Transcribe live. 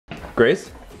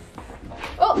Grace?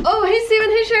 Oh, hey Steven,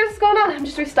 hey Sheriff, what's going on? I'm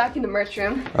just restocking the merch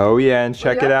room. Oh yeah, and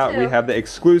check it out. We have the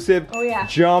exclusive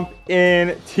Jump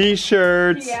In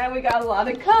t-shirts. Yeah, we got a lot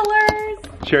of colors.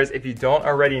 Cheers, if you don't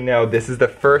already know, this is the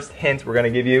first hint we're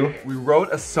gonna give you. We wrote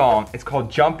a song, it's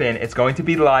called Jump In. It's going to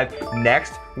be live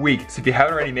next week. So if you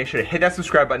haven't already, make sure to hit that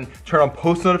subscribe button, turn on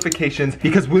post notifications,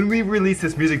 because when we release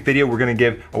this music video, we're gonna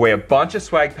give away a bunch of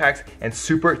swag packs and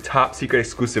super top secret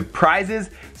exclusive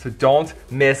prizes, so don't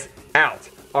miss out.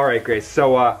 All right, Grace,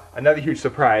 so another huge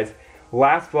surprise.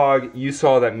 Last vlog, you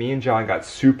saw that me and John got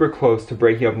super close to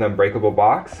breaking open the Unbreakable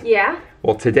box. Yeah.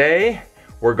 Well, today,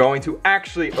 we're going to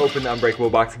actually open the Unbreakable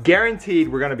box. Guaranteed,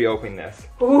 we're gonna be opening this.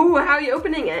 Ooh, how are you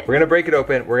opening it? We're gonna break it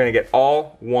open. We're gonna get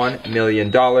all $1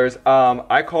 million.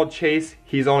 I called Chase,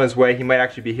 he's on his way. He might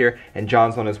actually be here, and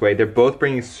John's on his way. They're both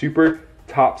bringing super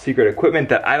top secret equipment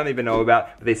that I don't even know about,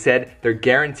 but they said they're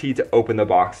guaranteed to open the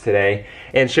box today.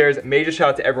 And shares, major shout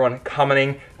out to everyone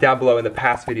commenting down below in the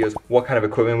past videos what kind of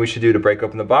equipment we should do to break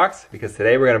open the box, because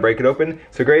today we're gonna break it open.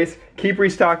 So Grace, keep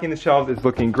restocking the shelves, it's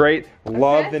looking great.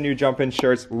 Love the new Jump In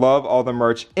shirts, love all the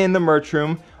merch in the merch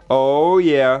room. Oh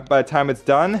yeah, by the time it's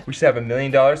done, we should have $1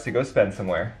 million to go spend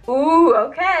somewhere. Ooh,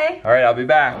 okay. All right, I'll be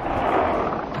back.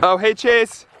 Oh, hey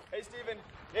Chase. Hey Steven,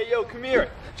 hey yo, come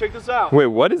here. Check this out. Wait,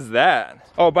 what is that?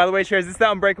 Oh, by the way, Shares, this is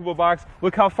the Unbreakable box.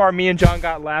 Look how far me and John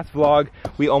got last vlog.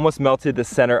 We almost melted the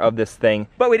center of this thing,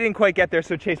 but we didn't quite get there.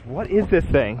 So Chase, what is this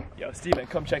thing? Yo, Steven,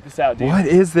 come check this out, dude. What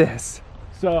is this?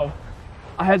 So,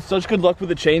 I had such good luck with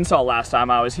the chainsaw last time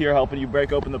I was here helping you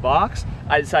break open the box.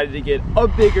 I decided to get a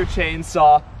bigger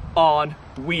chainsaw on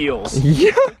wheels.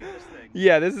 Yeah.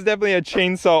 Yeah, this is definitely a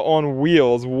chainsaw on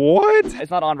wheels. What?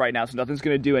 It's not on right now, so nothing's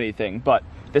gonna do anything, but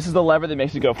this is the lever that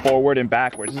makes it go forward and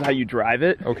backwards. This is how you drive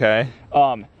it. Okay.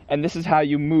 And this is how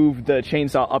you move the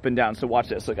chainsaw up and down. So watch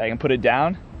this. Look, I can put it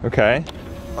down. Okay.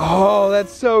 Oh,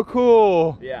 that's so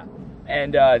cool. Yeah.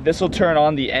 And this will turn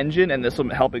on the engine, and this will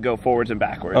help it go forwards and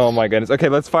backwards. Oh my goodness. Okay,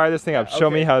 let's fire this thing up. Show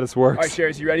me how this works. All right,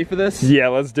 Sherry, you ready for this? Yeah,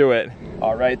 let's do it.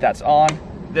 All right, that's on,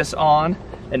 this on,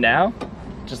 and now,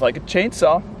 just like a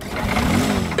chainsaw.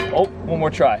 Oh, one more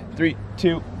try. 3,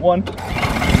 2, 1.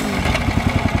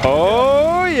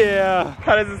 Oh yeah.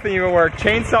 How does this thing even work?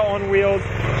 Chainsaw on wheels.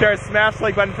 Share, smash the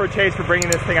like button for Chase for bringing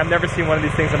this thing. I've never seen one of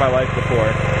these things in my life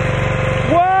before.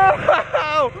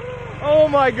 Whoa! Oh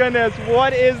my goodness,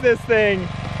 what is this thing?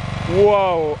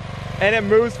 Whoa. And it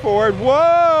moves forward.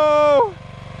 Whoa!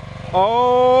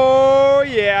 Oh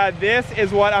yeah, this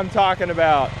is what I'm talking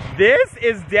about. This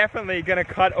is definitely gonna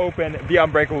cut open the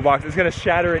Unbreakable box. It's gonna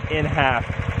shatter it in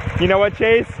half. You know what,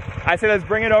 Chase? I said let's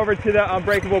bring it over to the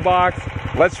Unbreakable box.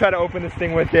 Let's try to open this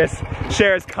thing with this.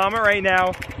 Shares, comment right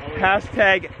now,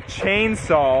 hashtag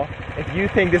chainsaw, if you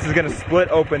think this is gonna split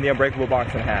open the Unbreakable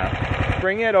box in half.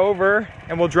 Bring it over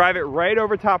and we'll drive it right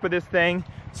over top of this thing,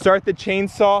 start the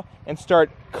chainsaw and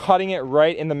start cutting it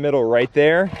right in the middle, right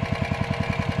there.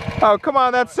 Oh, come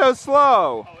on, that's so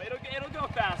slow. Oh, it'll go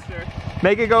faster.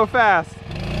 Make it go fast.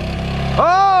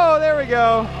 Oh, there we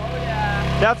go. Oh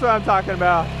yeah. That's what I'm talking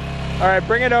about. All right,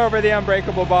 bring it over the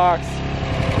Unbreakable box.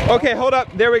 Okay, hold up,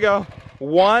 there we go.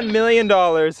 $1 million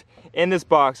in this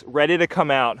box, ready to come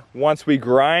out once we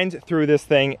grind through this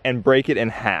thing and break it in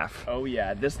half. Oh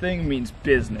yeah, this thing means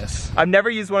business. I've never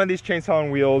used one of these chainsaw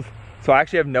on wheels, so I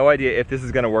actually have no idea if this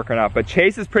is gonna work or not, but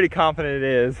Chase is pretty confident it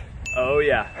is. Oh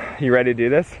yeah. You ready to do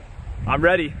this? I'm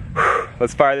ready.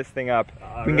 Let's fire this thing up.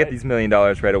 If we can get these $1 million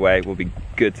right away, we'll be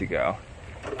good to go.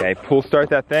 Okay, pull start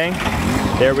that thing.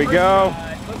 There we go.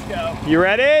 Let's go. You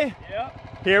ready?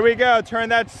 Yep. Here we go. Turn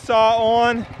that saw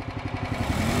on.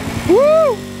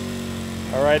 Woo!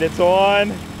 All right, it's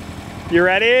on. You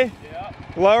ready?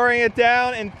 Yep. Lowering it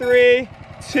down in 3,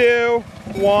 2,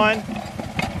 1.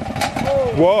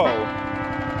 Whoa.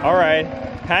 All right,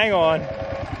 hang on.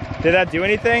 Did that do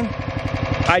anything?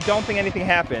 I don't think anything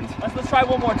happened. Let's try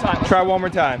one more time. Try one more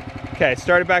time. Okay,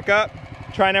 start it back up.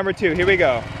 Try number 2. Here we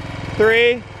go.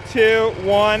 3, 2,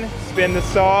 1. Spin the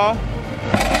saw.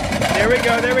 There we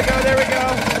go, there we go, there we go.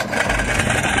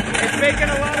 It's making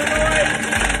a lot of noise.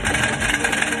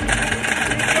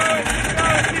 Keep going, keep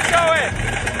going, keep going.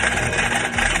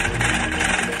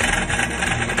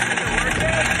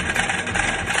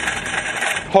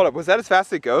 Hold up, was that as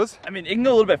fast as it goes? I mean, it can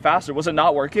go a little bit faster. Was it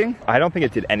not working? I don't think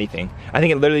it did anything. I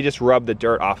think it literally just rubbed the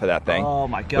dirt off of that thing. Oh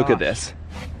my god. Look at this.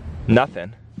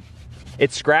 Nothing.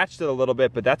 It scratched it a little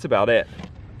bit, but that's about it.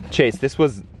 Chase, this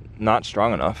was not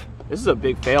strong enough. This is a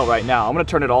big fail right now. I'm gonna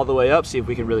turn it all the way up, see if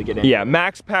we can really get in. Yeah,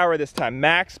 max power this time,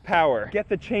 max power. Get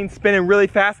the chain spinning really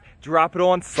fast, drop it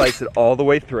on, slice it all the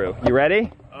way through. You ready?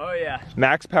 Oh yeah.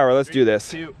 Max power, let's do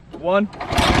this. 3, 2, 1.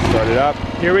 Start it up.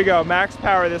 Here we go, max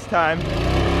power this time.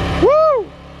 Woo!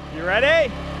 You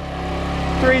ready?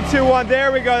 3, 2, 1,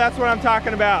 there we go, that's what I'm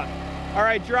talking about. All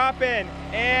right, drop in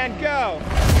and go.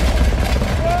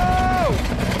 Whoa!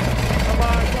 Come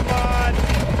on, come on.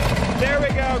 There we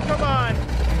go, come on.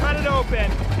 Cut it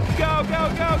open. Go, go,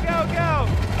 go, go, go.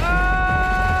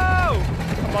 Oh!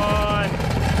 Come on.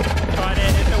 Cut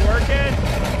it, is it working?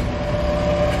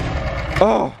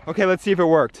 Oh, okay, let's see if it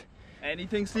worked.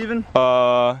 Anything, Steven?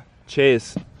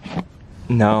 Chase,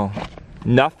 no,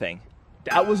 nothing.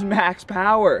 That was max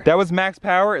power. That was max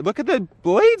power. Look at the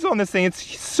blades on this thing. It's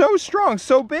so strong,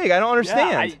 so big. I don't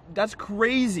understand. Yeah, that's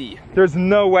crazy. There's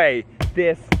no way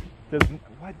this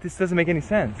doesn't make any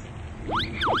sense.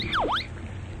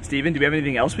 Steven, do we have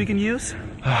anything else we can use?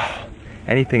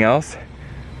 Anything else?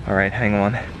 All right, hang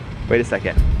on. Wait a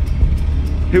second.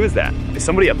 Who is that? Is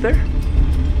somebody up there?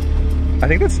 I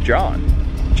think that's John.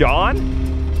 John?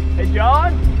 Hey,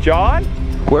 John? John?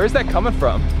 Where is that coming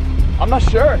from? I'm not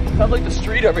sure. It sounds like the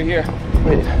street over here.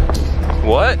 Wait,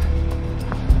 what?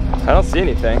 I don't see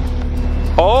anything.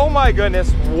 Oh my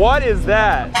goodness, what is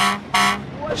that?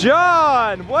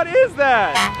 John, what is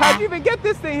that? How'd you even get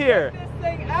this thing here? Get this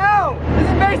thing out! This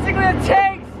is basically a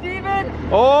tank, Steven!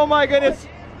 Oh my goodness. What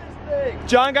is this thing?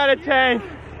 John got a tank.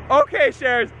 Okay,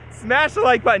 shares, smash the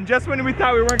like button. Just when we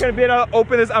thought we weren't gonna be able to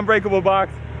open this Unbreakable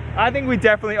box, I think we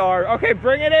definitely are. Okay,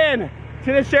 bring it in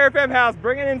to the Sheriff M house.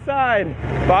 Bring it inside.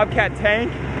 Bobcat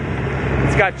tank.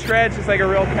 It's got treads just like a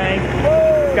real tank.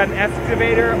 Whoa. It's got an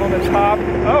excavator on the top.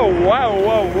 Oh, wow,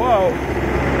 whoa, whoa.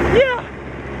 Yeah.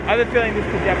 I have a feeling this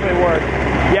could definitely work.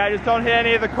 Yeah, just don't hit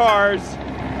any of the cars.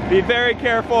 Be very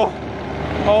careful.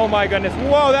 Oh my goodness.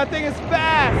 Whoa, that thing is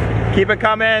fast. Keep it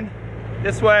coming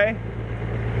this way.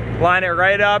 Line it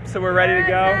right up so we're ready to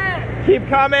go. Keep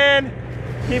coming.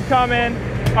 Keep coming.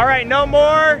 All right, no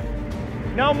more.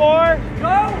 No more?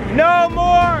 No! No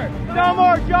more! No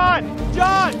more, John!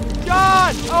 John!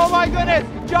 John! Oh my goodness!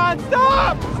 John,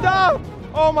 stop! Stop!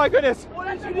 Oh my goodness! What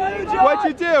did you do, John?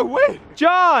 What'd you do? Wait!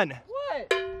 John!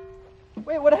 What?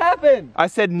 Wait, what happened? I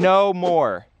said no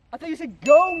more. I thought you said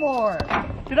go more.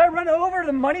 Did I run over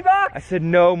the money box? I said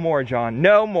no more, John.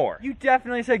 No more. You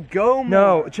definitely said go more.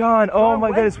 No, John. Oh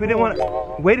my wait goodness. We didn't want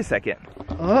to. Wait a second.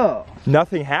 Oh.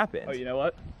 Nothing happened. Oh, you know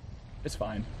what? It's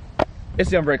fine. It's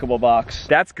the Unbreakable box.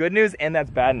 That's good news and that's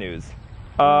bad news.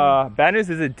 Bad news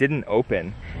is it didn't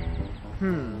open.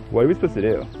 What are we supposed to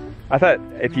do? I thought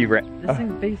if you ran. This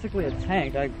thing's basically a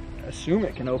tank. I assume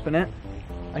it can open it.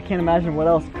 I can't imagine what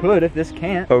else could if this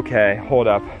can't. Okay, hold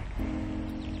up.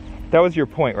 That was your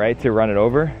point, right? To run it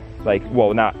over? Like,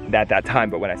 well, not at that time,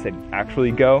 but when I said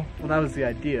actually go. Well, that was the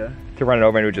idea. To run it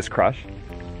over and it would just crush?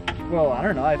 Well, I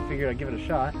don't know. I figured I'd give it a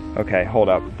shot. Okay, hold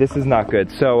up. This is not good.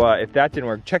 So if that didn't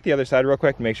work, check the other side real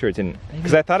quick to make sure it didn't.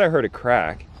 Because I thought I heard a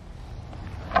crack.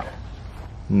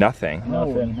 Nothing.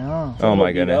 Nothing. No. Oh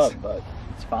my goodness. Up, but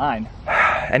it's fine.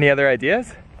 Any other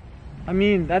ideas? I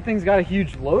mean, that thing's got a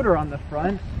huge loader on the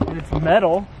front, and it's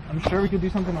metal. I'm sure we could do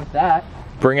something with that.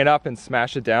 Bring it up and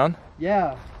smash it down?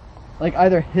 Yeah. Like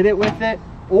either hit it with it,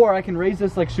 or I can raise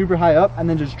this like super high up and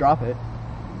then just drop it.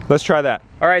 Let's try that.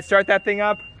 All right, start that thing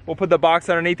up. We'll put the box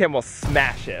underneath it and we'll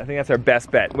smash it. I think that's our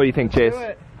best bet. What do you think, Chase? Do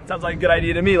it. Sounds like a good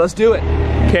idea to me. Let's do it.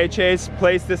 Okay, Chase,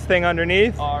 place this thing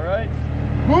underneath. All right.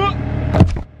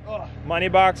 Money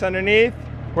box underneath.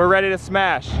 We're ready to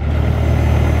smash.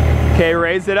 Okay,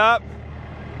 raise it up.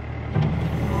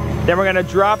 Then we're gonna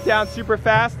drop down super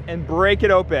fast and break it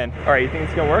open. All right, you think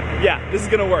it's gonna work? Yeah, this is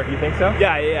gonna work. You think so?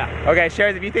 Yeah. Okay,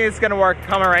 shares, if you think it's gonna work,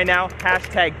 comment right now,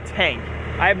 hashtag tank.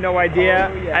 I have no idea.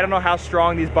 Oh, yeah. I don't know how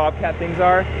strong these Bobcat things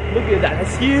are. Look at that,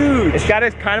 that's huge. It's got a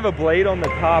kind of a blade on the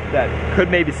top that could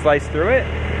maybe slice through it,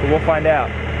 but we'll find out.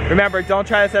 Remember, don't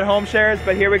try this at home, shares,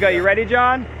 but here we go. You ready,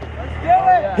 John? Let's do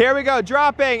it. Here we go,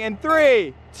 dropping in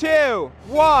 3, 2,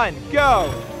 1,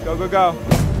 go. Go, go, go.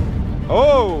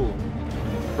 Oh,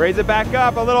 raise it back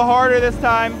up a little harder this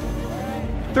time.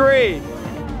 3,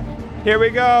 here we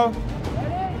go.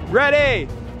 Ready?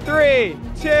 3,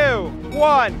 2,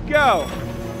 1, go.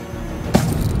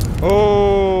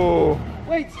 Oh.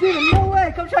 Wait, Steven, no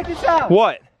way, come check this out.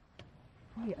 What?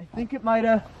 Wait, I think it might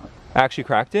have. Actually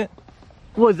cracked it?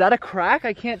 Well, is that a crack?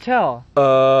 I can't tell.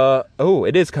 Oh,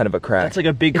 it is kind of a crack. That's like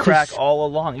a big crack all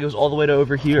along. It goes all the way to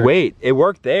over here. Wait, it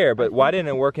worked there, but why didn't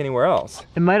it work anywhere else?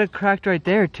 It might have cracked right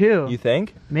there too. You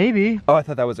think? Maybe. Oh, I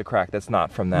thought that was a crack. That's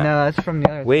not from that. No, that's from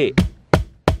the other. Wait.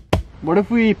 What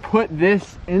if we put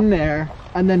this in there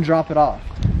and then drop it off?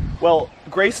 Well,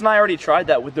 Grace and I already tried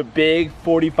that with the big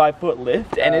 45-foot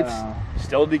lift, and it's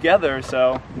still together,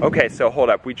 so. Okay, so hold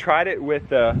up. We tried it with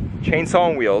the chainsaw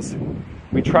and wheels.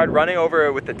 We tried running over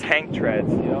it with the tank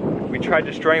treads. Yep. We tried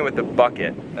destroying it with the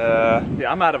bucket. Yeah,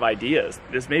 I'm out of ideas.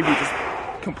 This may be just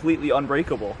completely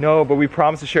unbreakable. No, but we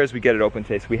promised the shares we get it open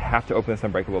today, so we have to open this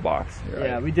Unbreakable box.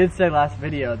 Yeah, we did say last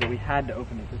video that we had to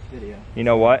open it this video. You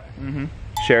know what?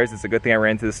 Shares, it's a good thing I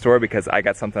ran to the store because I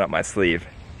got something up my sleeve.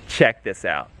 Check this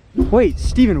out. Wait,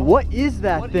 Steven, what is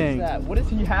that thing? What is that? What does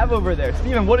he have over there?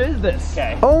 Steven, what is this?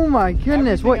 Okay. Oh my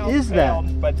goodness, what is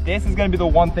that? But this is gonna be the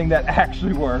one thing that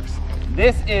actually works.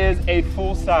 This is a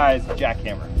full-size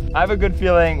jackhammer. I have a good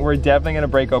feeling we're definitely gonna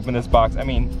break open this box. I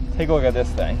mean, take a look at this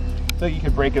thing. So you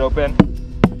could break it open.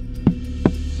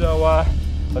 So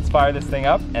let's fire this thing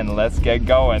up and let's get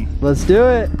going. Let's do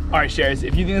it. All right, Shares,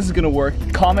 if you think this is gonna work,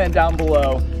 comment down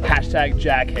below,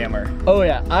 #jackhammer. Oh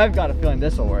yeah, I've got a feeling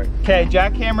this will work. Okay,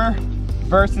 jackhammer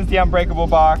versus the Unbreakable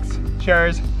box.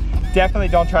 Shares, definitely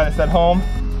don't try this at home.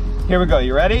 Here we go,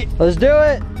 you ready? Let's do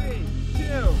it. 3, 2,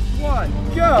 1,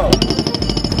 go!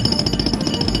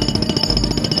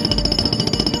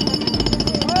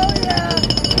 Oh yeah,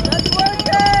 that's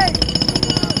working.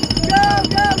 Go,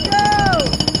 go, go.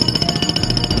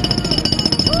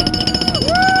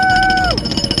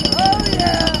 Oh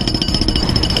yeah.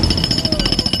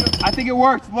 I think it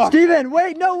worked, look. Steven,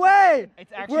 wait, no way.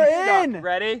 It's actually We're stuck. in.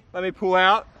 Ready? Let me pull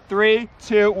out. 3,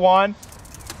 2, 1.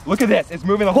 Look at this, it's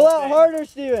moving the Pull whole out thing. harder,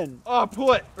 Steven. Oh,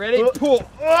 pull it. Ready? Pull.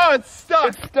 Oh, it's stuck.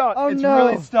 It's stuck. Oh, it's no.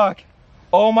 really stuck.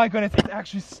 Oh my goodness, it's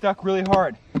actually stuck really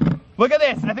hard. Look at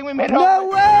this. I think we made it. No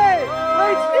way. Oh,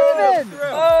 Wait, Steven.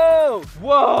 Oh,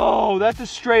 whoa, that's a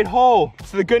straight hole.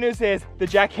 So the good news is the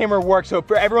jackhammer works. So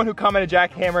for everyone who commented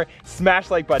jackhammer, smash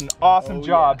the like button. Awesome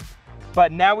job. Yeah.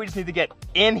 But now we just need to get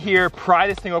in here, pry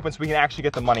this thing open so we can actually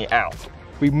get the money out.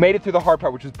 We made it through the hard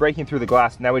part, which was breaking through the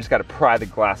glass. Now we just got to pry the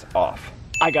glass off.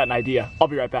 I got an idea. I'll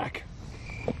be right back.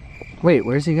 Wait,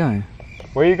 where's he going?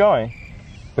 Where are you going?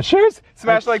 But Shares,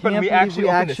 smash the like button. We actually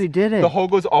opened this. did it. The hole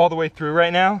goes all the way through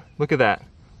right now. Look at that.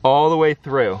 All the way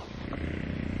through.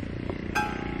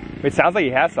 It sounds like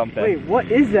he has something. Wait,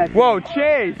 what is that? Whoa,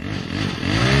 Chase!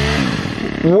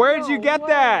 Where'd you get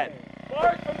that?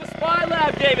 Mark from the Spy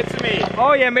Lab gave it to me.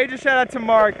 Oh yeah, major shout out to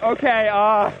Mark. Okay,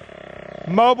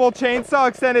 mobile chainsaw,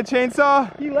 extended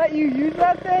chainsaw. He let you use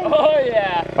that thing? Oh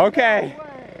yeah. Okay.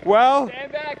 Well,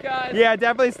 Stand back, guys. yeah,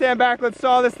 definitely stand back. Let's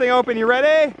saw this thing open. You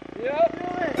ready?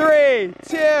 Yep. 3,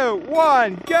 2,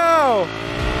 1, go!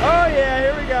 Oh yeah,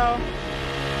 here we go.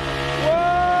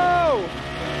 Whoa!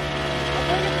 I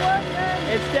think it's working.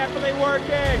 It's definitely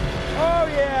working. Oh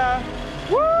yeah.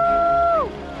 Woo!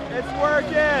 It's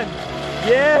working.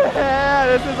 Yeah,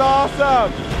 this is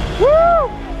awesome. Woo!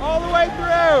 All the way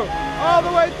through. All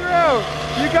the way through.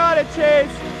 You got it,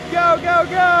 Chase. Go, go,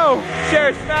 go.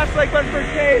 Share, smash the like button for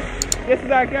Chase. This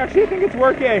is actually, I think it's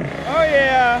working. Oh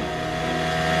yeah.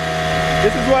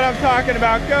 This is what I'm talking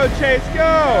about. Go, Chase, go.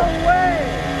 No way.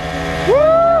 Woo!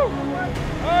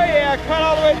 Oh yeah, cut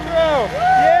all the way through.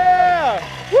 Yeah.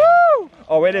 Woo!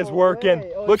 Oh, it is working.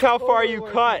 way. Oh, Look it's how far totally you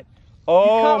working. cut.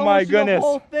 Oh cut my almost goodness. The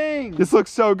whole thing. This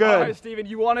looks so All good. right, Steven,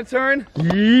 you want to turn?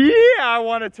 Yeah, I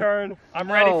want to turn.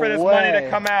 I'm ready for this money to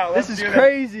come out. This Let's is do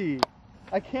crazy.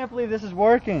 I can't believe this is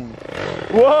working.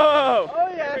 Whoa! Oh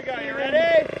yeah. Here we go. You Steven.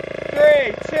 ready?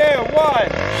 3, 2, 1.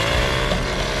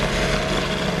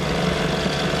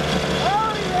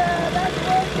 Oh yeah, that's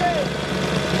working.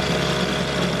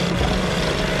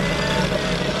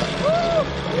 Woo!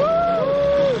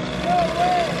 Woo! No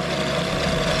way.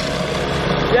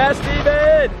 Yes,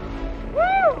 Steven.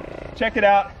 Woo! Check it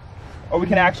out. Oh, we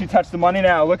can actually touch the money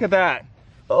now. Look at that.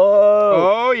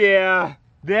 Oh. Oh yeah.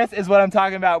 This is what I'm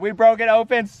talking about. We broke it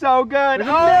open so good. There's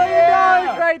Oh, $1 million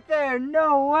yeah. right there.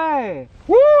 No way.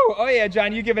 Woo! Oh yeah,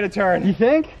 John, you give it a turn. You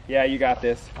think? Yeah, you got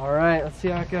this. All right, let's see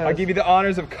how it goes. I'll give you the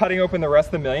honors of cutting open the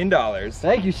rest of the $1 million.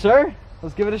 Thank you, sir.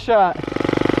 Let's give it a shot.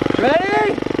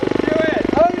 Ready? Let's do it.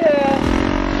 Oh yeah.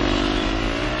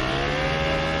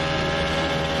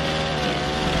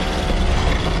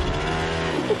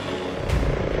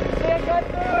 Can't cut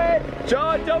through it.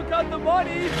 John, don't cut the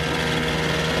money.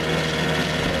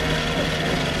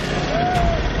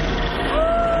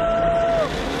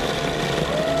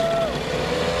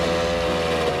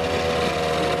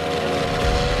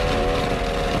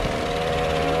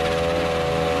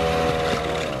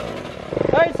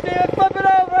 All right, Steven, flip it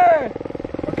over.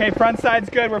 Okay, front side's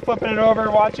good. We're flipping it over.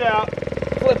 Watch out.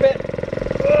 Flip it.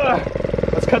 Ugh.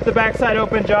 Let's cut the back side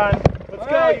open, John. Let's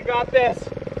go. right. You got this.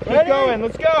 Keep Ready? going.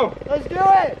 Let's go. Let's do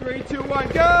it. 3, 2, 1,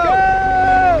 go.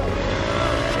 Go.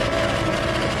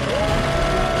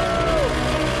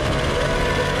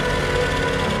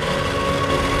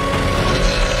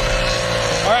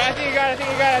 All right, I think you got it. I think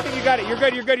you got it. I think you got it. You're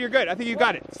good. You're good. You're good. I think you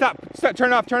got it. Stop. Stop.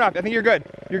 Turn off. Turn off. I think you're good.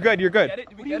 You're good. You're good. Get it?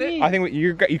 Did we get it? I think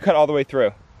you cut all the way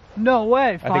through. No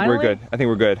way, finally? I think we're good. I think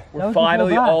we're good. We're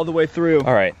finally all the way through.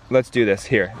 All right, let's do this.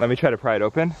 Here, let me try to pry it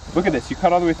open. Look at this, you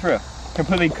cut all the way through.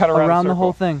 Completely cut around the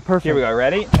whole thing, perfect. Here we go,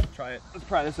 ready? Try it. Let's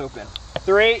pry this open.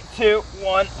 3, 2,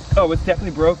 1. Oh, it's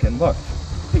definitely broken, look.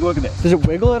 Take a look at this. Does it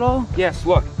wiggle at all? Yes,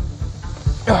 look.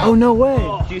 Oh, no way.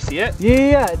 Do you see it?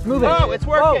 Yeah, it's moving. Oh, it's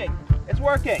working. It's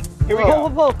working. Here we go.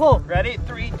 Pull. Ready?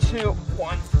 3, 2,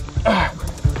 1.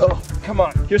 Oh, come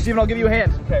on. Here, Steven, I'll give you a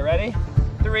hand. Okay, ready?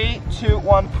 3, 2,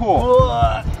 1, pull.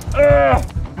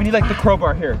 We need like the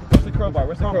crowbar here. Where's the crowbar?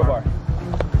 Where's the crowbar?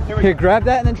 Here, grab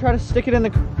that and then try to stick it in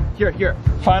the... Here.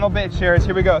 Final bit, Sherry.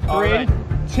 Here we go. 3, right.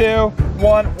 2,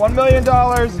 1. $1 million.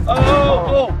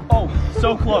 Oh,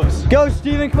 so close. Go,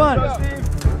 Steven, come on. Go, Steve.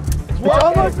 It's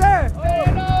almost there.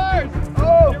 $1 million.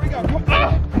 Oh, here we go.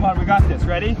 Come on, we got this.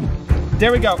 Ready?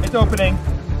 There we go. It's opening.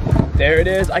 There it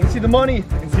is. I can see the money. You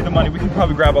can see the money. We can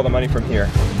probably grab all the money from here.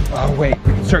 Oh, wait.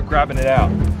 We can start grabbing it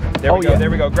out. There we go. Yeah. There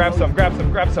we go. Grab some. Grab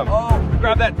some. Oh,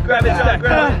 Grab that. Grab it.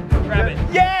 Grab it.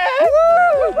 Yeah!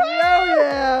 Oh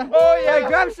yeah! Oh yeah! Hey,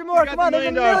 grab some more. got Come on, the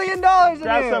there's $1 $1 million in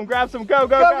Grab here. some. Grab some. Go.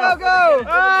 Go! Oh yeah! Oh,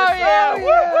 yeah.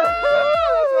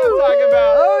 That's what I'm talking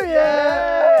about. Oh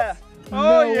yeah! Oh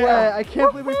No yeah! way! I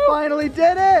can't believe we finally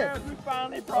did it. We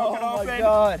finally broke it open. my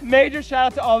God. Major shout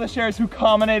out to all the sharers who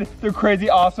commented their crazy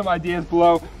awesome ideas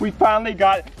below. We finally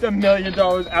got the $1 million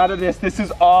out of this. This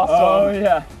is awesome. Oh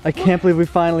yeah. I can't believe we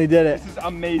finally did it. This is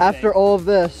amazing. After all of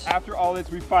this. After all this,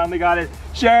 we finally got it.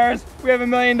 Sharers, we have $1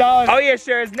 million. Oh yeah,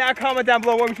 sharers, now comment down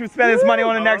below what we should spend this money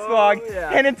on in the next vlog.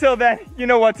 Yeah. And until then, you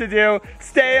know what to do.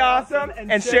 Stay awesome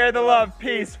and share the love.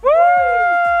 Peace. Woo!